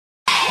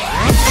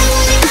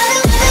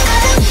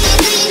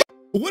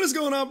What is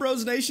going on,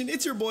 Bros Nation?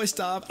 It's your boy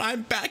Stav.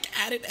 I'm back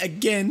at it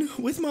again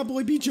with my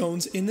boy B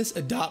Jones in this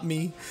Adopt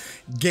Me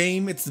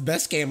game. It's the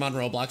best game on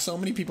Roblox. So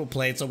many people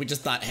play it, so we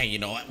just thought, hey, you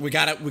know what? We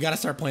gotta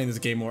start playing this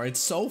game more. It's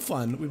so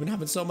fun. We've been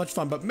having so much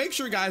fun. But make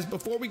sure, guys,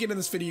 before we get in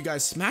this video, you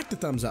guys smack the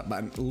thumbs up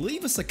button,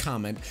 leave us a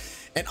comment,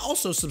 and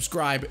also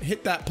subscribe.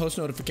 Hit that post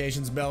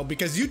notifications bell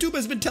because YouTube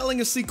has been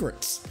telling us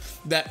secrets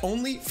that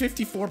only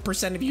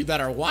 54% of you that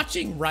are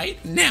watching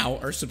right now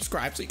are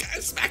subscribed. So you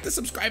guys smack the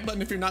subscribe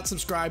button if you're not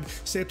subscribed.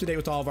 Stay up to date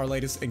with all of our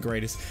latest and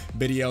greatest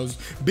videos.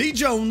 B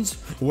Jones,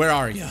 where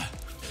are you?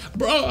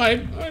 Bro,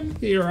 I'm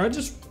here.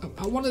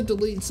 I want to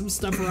delete some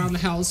stuff around the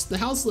house. The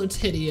house looks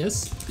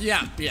hideous.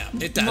 Yeah,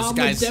 it does, Mom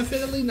guys. would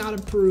definitely not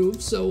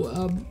approve.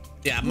 So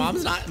yeah,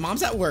 mom's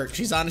at work.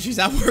 She's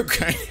at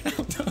work right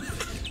now.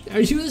 Are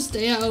you a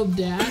stay-at-home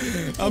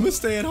dad? I'm a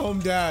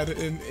stay-at-home dad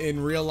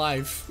in real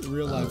life.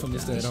 I'm a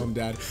stay-at-home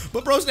dad.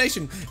 But Bros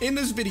Nation, in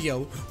this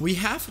video, we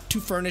have to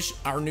furnish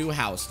our new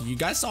house. You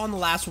guys saw in the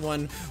last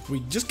one, we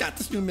just got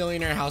this new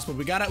millionaire house, but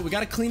we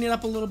gotta clean it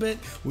up a little bit.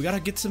 We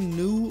gotta get some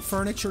new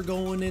furniture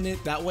going in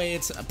it. That way,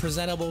 it's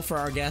presentable for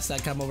our guests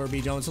that come over.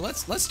 B Jones. So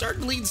let's start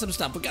deleting some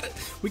stuff.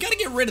 We gotta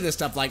get rid of this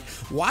stuff. Like,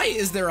 why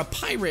is there a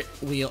pirate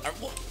wheel?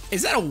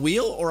 Is that a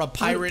wheel or a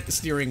pirate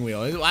steering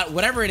wheel?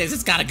 Whatever it is,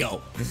 it's gotta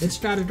go. It's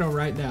gotta go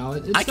right now.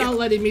 It's not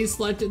letting me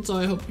select it, so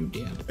I hope you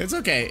can. It's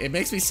okay. It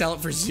makes me sell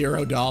it for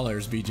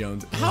 $0, B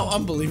Jones. How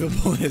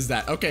unbelievable is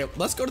that? Okay,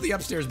 let's go to the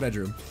upstairs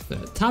bedroom.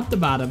 Top to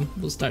bottom.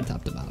 We'll start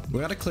top to bottom. We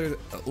gotta clear.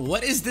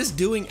 What is this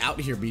doing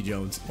out here, B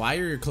Jones? Why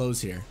are your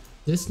clothes here?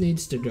 This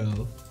needs to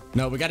go.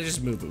 No, we gotta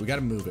just move it. We gotta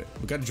move it.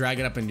 We gotta drag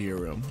it up into your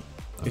room.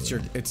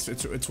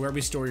 It's where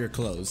we store your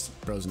clothes,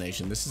 Bros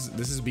Nation. This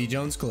is B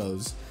Jones'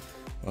 clothes.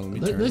 Well,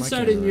 let's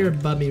start in your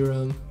bummy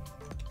room.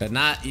 But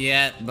not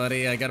yet,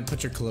 buddy. I gotta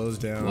put your clothes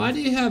down. Why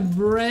do you have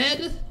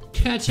bread,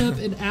 ketchup,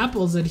 and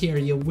apples in here,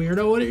 you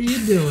weirdo? What are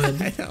you doing?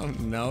 I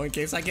don't know. In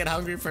case I get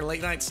hungry for a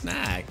late night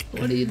snack.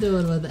 What are you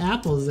doing with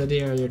apples in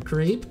here, you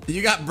creep?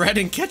 You got bread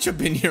and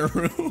ketchup in your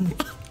room.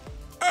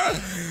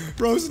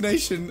 Bros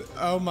Nation,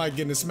 oh my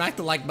goodness. Smack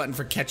the like button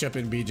for ketchup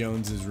in B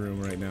Jones's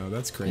room right now.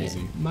 That's crazy.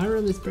 Hey, my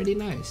room is pretty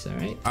nice, all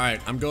right? All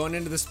right, I'm going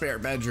into the spare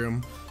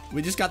bedroom.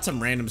 We just got some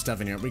random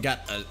stuff in here. We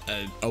got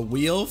a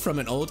wheel from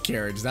an old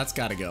carriage. That's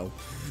got to go.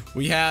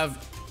 We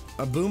have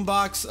a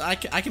boombox. I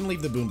can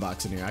leave the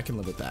boombox in here. I can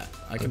live with that.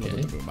 I can live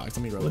with the boombox. Let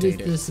me rotate it.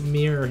 What is this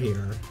mirror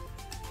here?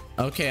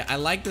 Okay, I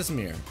like this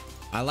mirror.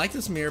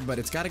 But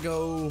it's got to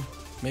go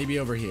maybe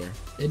over here.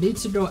 It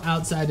needs to go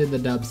outside in the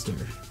dumpster.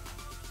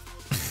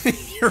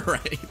 You're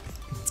right.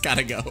 It's got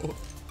to go.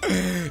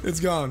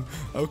 It's gone.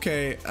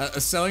 Okay, a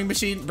sewing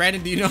machine.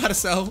 Brandon, do you know how to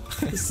sew?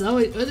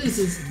 Sewing? What is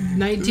this?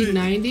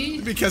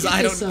 1990? Because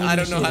I don't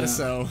know how to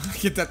sew.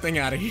 Get that thing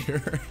out of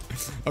here.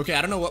 Okay,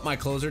 I don't know what my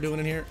clothes are doing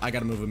in here. I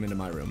gotta move them into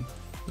my room.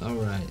 All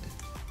right.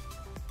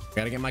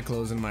 Gotta get my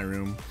clothes in my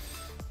room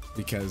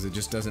because it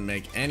just doesn't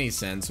make any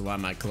sense why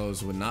my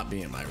clothes would not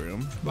be in my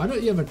room. Why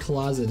don't you have a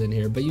closet in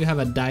here, but you have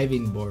a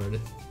diving board?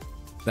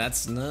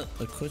 That's not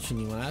a question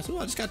you want to ask. Oh,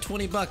 I just got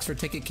 20 bucks for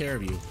taking care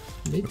of you.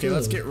 Me okay, too.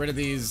 Let's get rid of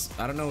these.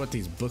 I don't know what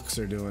these books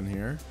are doing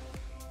here.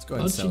 Let's go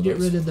ahead and sell those. Why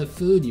don't you get rid of the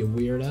food, you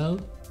weirdo?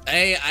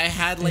 Hey, I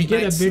had late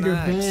night snacks. Get a bigger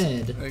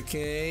bed.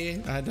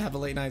 Okay, I had to have a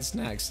late night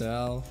snack,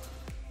 so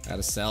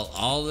gotta sell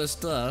all this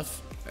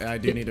stuff. I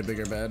do need a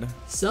bigger bed.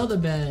 Sell the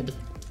bed.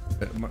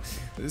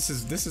 This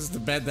is the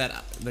bed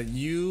that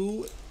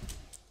you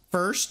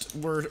first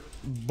were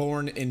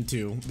born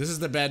into. This is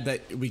the bed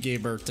that we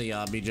gave birth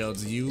to, B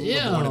Jones. You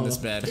were born in this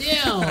bed.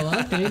 Ew,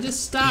 okay,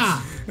 just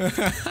stop.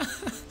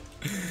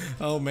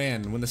 Oh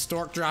man, when the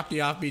stork dropped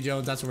you off, B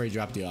Jones, that's where he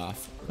dropped you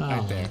off.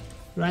 Right there.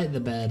 Right in the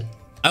bed.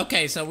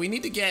 Okay, so we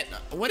need to get,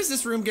 what is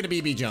this room gonna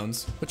be, B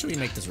Jones? What should we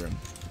make this room?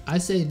 I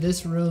say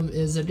this room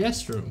is a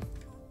guest room.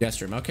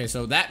 Guest room, okay,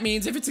 so that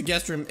means if it's a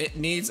guest room, it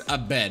needs a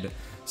bed.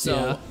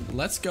 So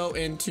let's go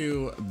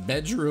into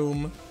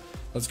bedroom.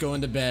 Let's go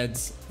into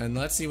beds and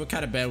let's see what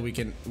kind of bed we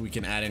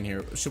can add in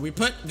here. Should we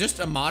put just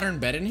a modern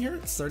bed in here?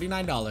 It's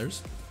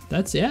 $39.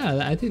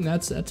 I think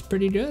that's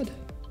pretty good.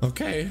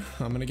 Okay,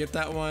 I'm gonna get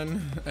that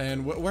one.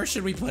 And where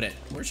should we put it?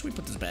 Where should we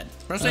put this bed?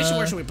 Bros Nation,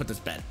 where should we put this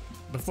bed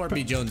before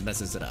B Jones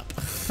messes it up?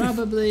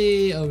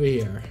 Probably over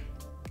here.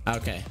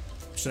 Okay.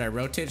 Should I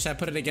rotate? Should I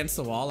put it against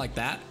the wall like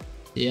that?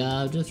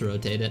 Yeah, just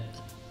rotate it.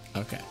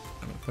 Okay,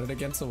 I'm gonna put it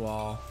against the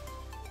wall.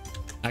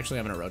 Actually,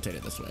 I'm gonna rotate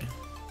it this way.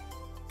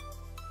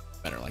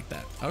 Better like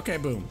that. Okay,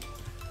 boom.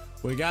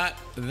 We got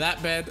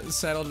that bed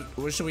settled.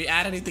 Should we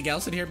add anything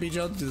else in here, B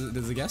Jones?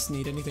 Does the guests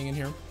need anything in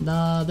here?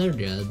 No, they're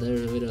good. They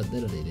don't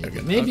need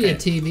anything. Maybe a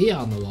TV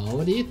on the wall.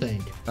 What do you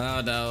think?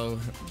 Oh no,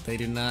 they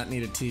do not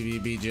need a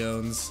TV, B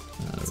Jones.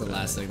 That's the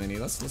last thing they need.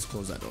 Let's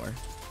close that door.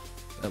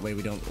 That way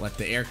we don't let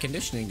the air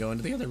conditioning go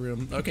into the other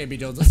room. Okay, B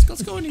Jones,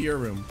 let's go into your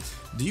room.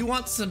 Do you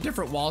want some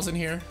different walls in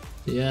here?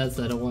 Yes,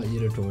 I don't want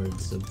you to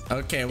towards.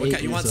 Okay, what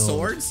kind? You want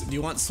swords? Do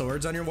you want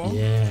swords on your wall?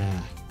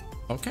 Yeah.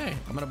 Okay,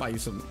 I'm gonna buy you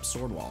some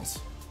sword walls.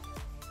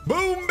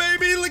 Boom,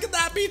 baby! Look at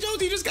that, B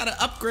Jones. You just got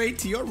to upgrade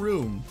to your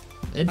room.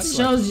 It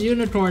shows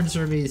unicorns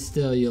for me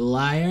still, you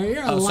liar.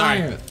 You're a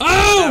liar. Sorry.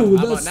 Oh,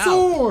 How the about now?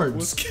 swords.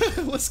 What's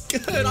good? What's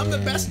good? Yeah. I'm the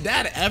best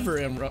dad ever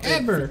in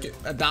Ever.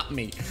 Adopt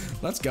me.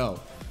 Let's go.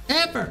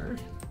 Ever.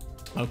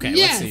 Okay,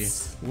 yes. Let's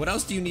see. What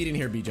else do you need in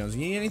here, B. Jones?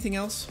 You need anything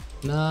else?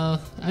 No,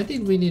 I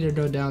think we need to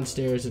go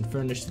downstairs and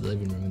furnish the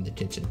living room and the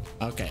kitchen.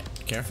 Okay,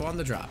 careful on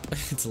the drop.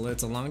 It's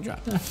a long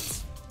drop.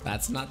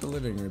 That's not the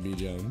living room, B.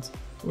 Jones.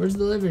 Where's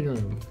the living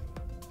room?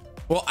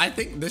 Well, I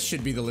think this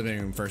should be the living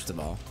room first of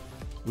all.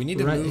 We need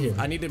to move. Here.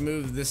 I need to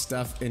move this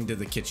stuff into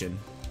the kitchen.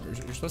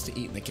 You're supposed to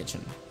eat in the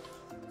kitchen.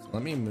 So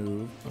let me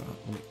move.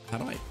 How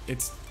do I?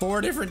 It's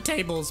 4 different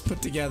tables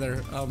put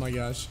together. Oh my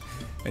gosh,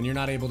 and you're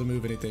not able to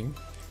move anything.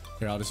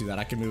 Here, I'll just do that.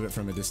 I can move it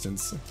from a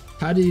distance.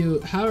 How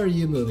are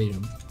you moving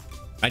them?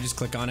 I just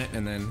click on it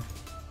and then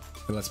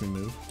it lets me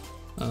move.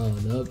 Oh,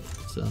 nope.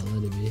 It's not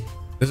letting me.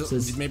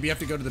 Maybe you have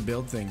to go to the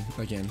build thing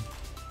again.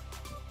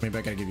 Maybe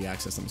I gotta give you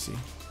access. Let me see.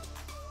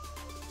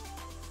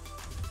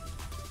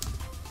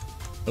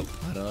 Oh,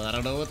 I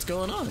don't know what's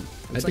going on.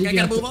 Looks like I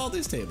gotta move all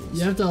these tables.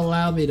 You have to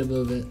allow me to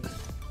move it.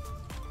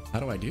 How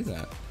do I do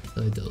that?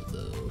 I don't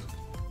know.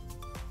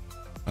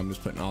 I'm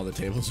just putting all the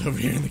tables over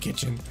here in the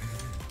kitchen.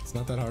 It's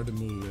not that hard to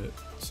move it,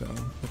 so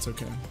that's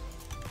okay.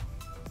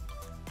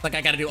 Like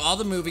I gotta do all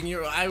the moving.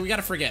 We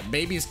gotta forget,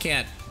 babies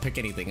can't pick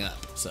anything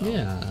up. So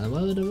yeah,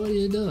 what are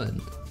you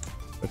doing?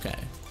 Okay.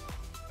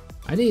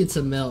 I need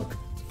some milk.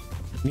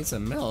 Need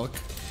some milk?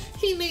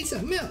 He needs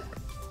some milk.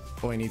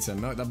 Boy needs some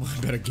milk. That boy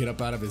better get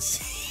up out of his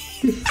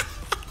seat.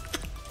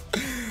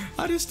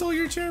 I just stole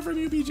your chair from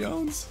you, B.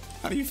 Jones.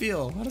 How do you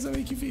feel? How does that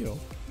make you feel?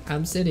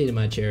 I'm sitting in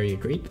my chair, you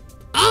creep.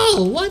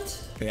 Oh,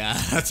 what? Yeah,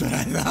 that's what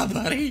I thought,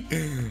 buddy.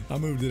 I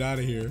moved it out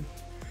of here.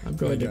 I'm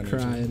going to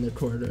cry in the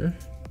corner.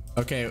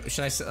 Okay,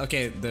 should I say,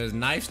 okay, the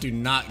knives do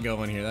not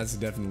go in here. That's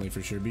definitely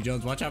for sure. B.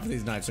 Jones, watch out for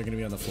these knives. They're going to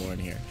be on the floor in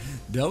here.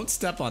 Don't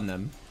step on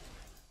them.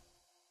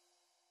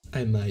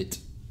 I might.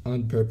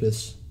 On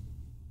purpose.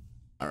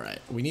 All right,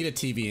 we need a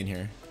TV in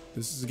here.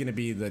 This is going to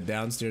be the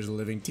downstairs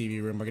living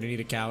TV room. We're going to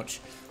need a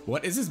couch.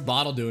 What is this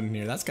bottle doing in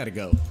here? That's got to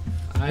go.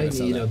 I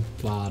need a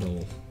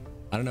bottle.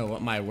 I don't know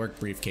what my work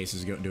briefcase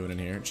is doing in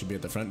here. It should be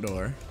at the front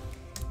door.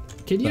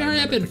 Can you hurry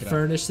up and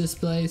furnish this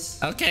place?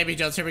 Okay, B.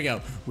 Jones, here we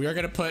go. We are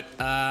going to put,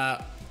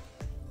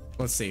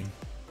 let's see.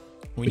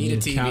 We need a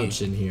TV.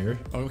 Couch in here.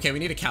 Okay, we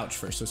need a couch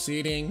first. So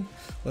seating.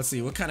 Let's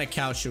see. What kind of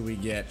couch should we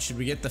get? Should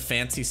we get the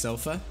fancy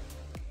sofa?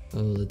 Oh,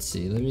 let's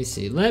see. Let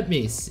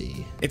me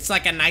see. It's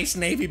like a nice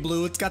navy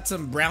blue. It's got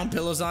some brown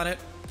pillows on it.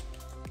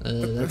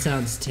 That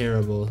sounds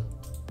terrible.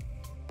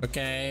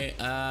 Okay,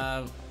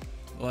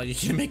 well, you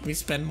can make me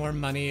spend more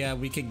money.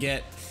 We could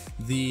get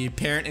the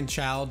parent and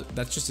child.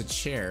 That's just a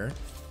chair.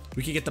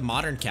 We could get the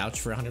modern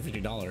couch for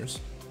 $150.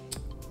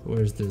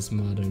 Where's this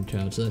modern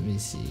couch? Let me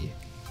see.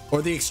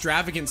 Or the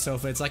extravagant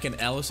sofa. It's like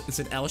it's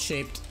an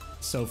L-shaped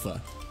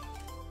sofa.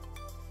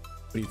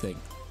 What do you think?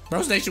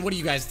 Bros Nation, what do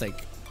you guys think?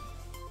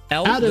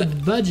 Out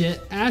of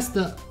budget, ask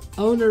the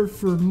owner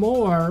for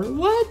more.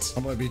 What?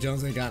 I'm gonna be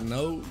Jones ain't got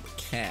no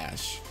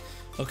cash.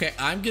 Okay,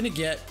 I'm gonna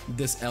get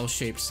this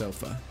L-shaped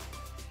sofa.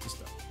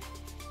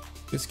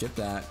 Just get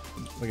that.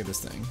 Look at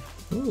this thing.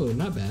 Ooh,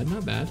 not bad,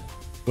 not bad.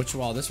 Which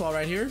wall? This wall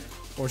right here?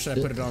 Or should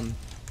I put it on?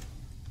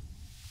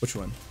 Which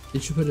one?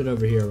 You should put it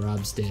over here where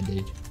I'm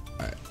standing.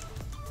 Alright.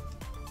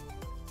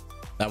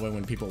 That way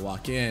when people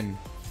walk in,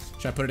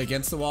 should I put it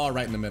against the wall or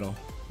right in the middle?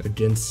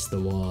 Against the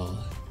wall.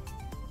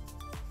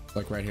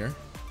 Like right here?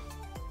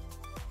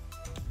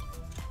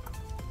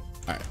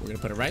 Alright, we're gonna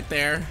put it right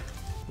there.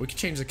 We can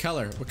change the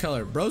color. What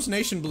color? Bros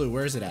Nation Blue.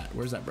 Where is it at?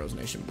 Where's that Bros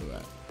Nation Blue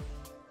at?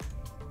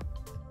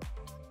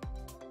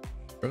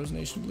 Bros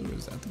Nation Blue.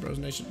 Is that the Bros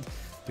Nation?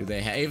 Do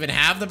they even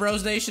have the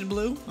Bros Nation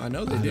Blue? I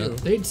know they do. I don't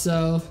think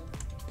so.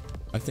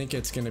 I think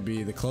it's gonna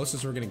be the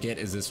closest we're gonna get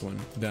is this one.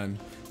 Done.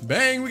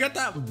 Bang! We got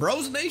that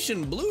Bros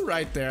Nation Blue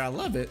right there. I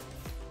love it.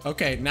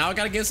 Okay, now I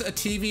gotta get a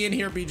TV in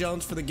here, B.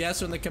 Jones, for the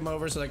guests when they come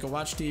over so they can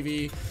watch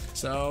TV.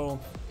 So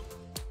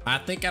I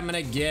think I'm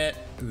gonna get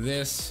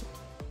this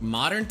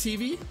modern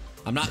TV.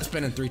 I'm not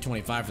spending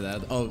 $325 for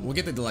that. Oh, we'll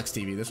get the deluxe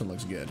TV. This one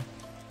looks good.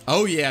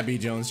 Oh yeah, B.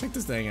 Jones, check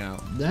this thing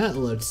out. That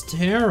looks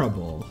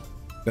terrible.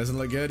 Doesn't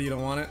look good? You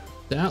don't want it?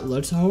 That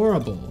looks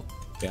horrible.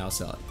 Yeah, I'll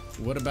sell it.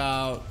 What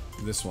about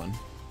this one?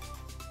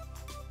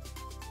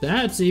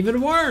 That's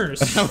even worse.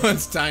 That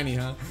one's tiny,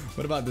 huh?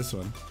 What about this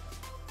one?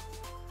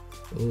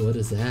 Ooh, what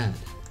is that?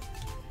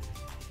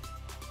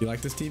 You like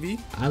this TV?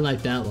 I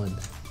like that one.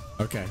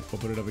 Okay, we'll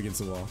put it up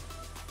against the wall.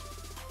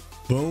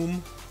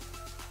 Boom.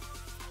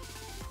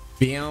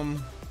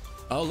 Bam.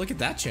 Oh, look at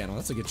that channel.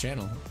 That's a good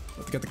channel.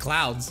 Let's get the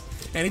clouds.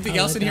 Anything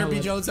else in here, B.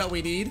 Jones, that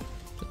we need?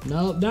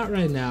 No, not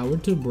right now. We're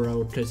too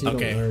broke because you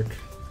don't work.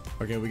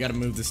 Okay, we gotta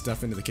move this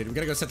stuff into the kitchen. We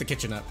gotta go set the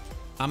kitchen up.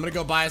 I'm gonna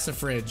go buy us a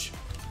fridge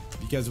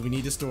because we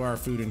need to store our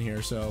food in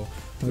here. So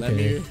let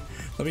me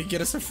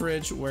get us a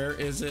fridge. Where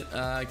is it?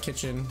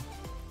 Kitchen.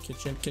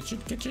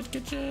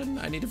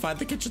 I need to find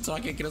the kitchen so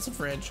I can get us a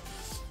fridge.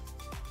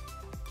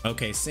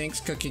 Okay, sinks,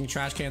 cooking,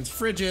 trash cans,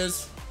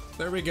 fridges.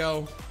 There we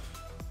go.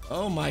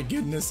 Oh my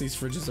goodness, these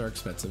fridges are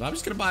expensive. I'm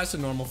just gonna buy us a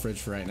normal fridge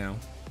for right now.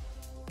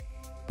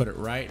 Put it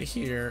right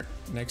here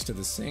next to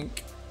the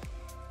sink.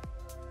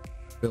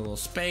 Put a little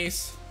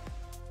space.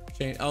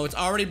 Change. Oh, it's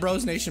already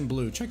Bros Nation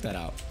blue. Check that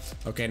out.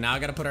 Okay, now I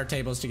gotta put our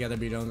tables together.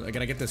 I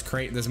gotta get this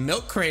crate, this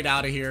milk crate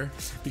out of here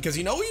because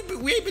you know we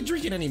ain't been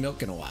drinking any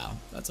milk in a while.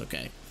 That's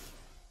okay.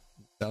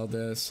 Sell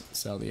this.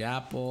 Sell the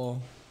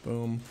apple.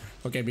 Boom.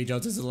 Okay, B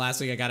Jones, this is the last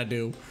thing I gotta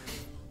do.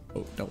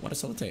 Oh, don't want to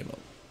sell the table.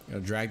 I'm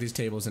gonna drag these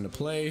tables into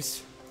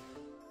place.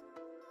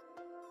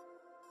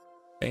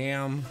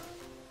 Bam.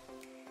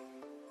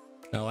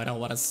 No, I don't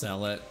want to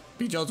sell it.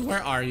 B Jones,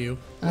 where are you?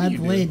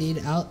 I'm waiting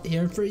out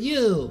here for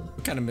you.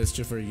 What kind of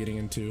mischief are you getting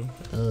into?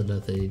 Oh,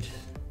 nothing.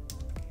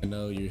 I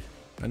know you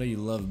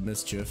love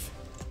mischief.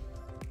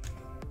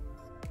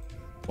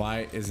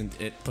 Why isn't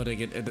it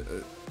putting it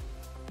in?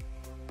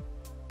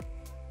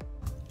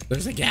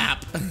 There's a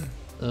gap.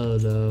 Oh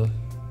no.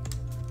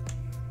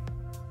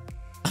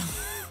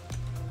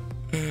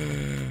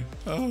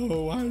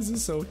 Oh, why is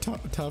this so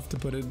tough to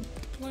put in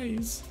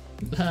place?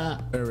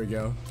 There we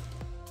go.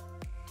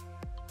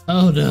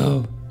 Oh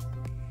no.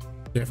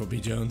 Careful, B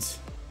Jones.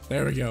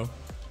 There we go.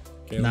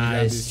 Okay, nice. Let me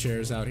grab these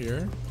chairs out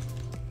here.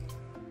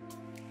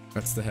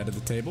 That's the head of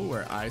the table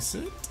where I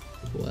sit.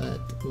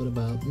 What? What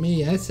about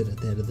me? I sit at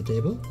the head of the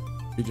table.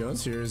 B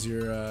Jones, here's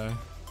your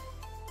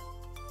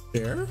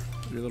chair,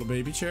 your little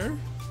baby chair.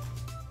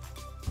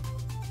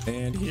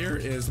 And here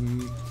is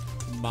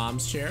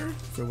Mom's chair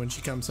for when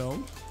she comes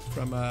home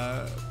from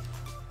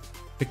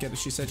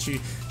she said she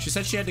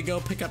had to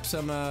go pick up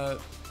some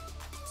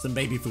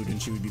baby food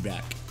and she would be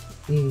back.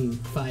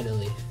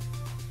 Finally.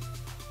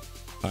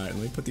 All right,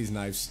 let me put these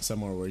knives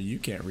somewhere where you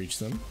can't reach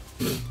them.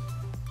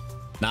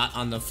 Not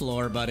on the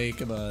floor, buddy.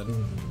 Come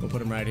on. We'll put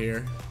them right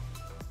here.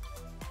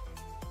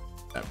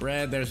 That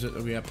bread.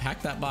 We have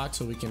packed that box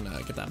so we can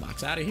get that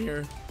box out of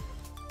here.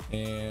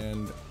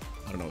 And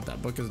I don't know what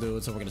that book is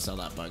doing, so we're gonna sell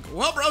that book.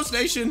 Well, Bros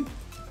Nation,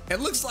 it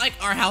looks like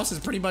our house is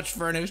pretty much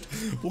furnished.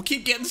 We'll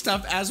keep getting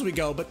stuff as we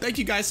go, but thank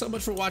you guys so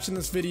much for watching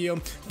this video.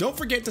 Don't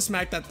forget to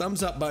smack that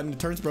thumbs up button. It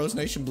turns Bros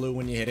Nation blue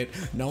when you hit it.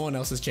 No one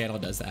else's channel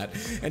does that.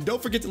 And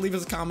don't forget to leave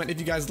us a comment if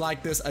you guys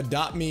like this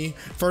Adopt Me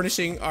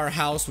furnishing our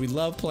house. We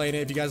love playing it.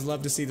 If you guys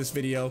love to see this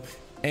video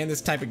and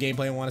this type of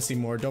gameplay and want to see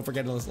more, don't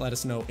forget to let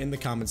us know in the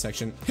comment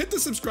section. Hit the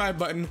subscribe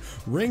button,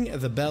 ring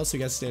the bell so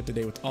you guys stay up to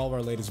date with all of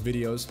our latest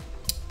videos.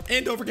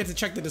 And don't forget to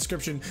check the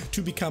description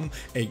to become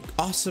an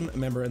awesome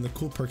member and the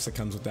cool perks that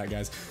comes with that,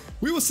 guys.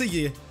 We will see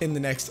you in the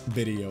next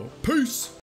video. Peace!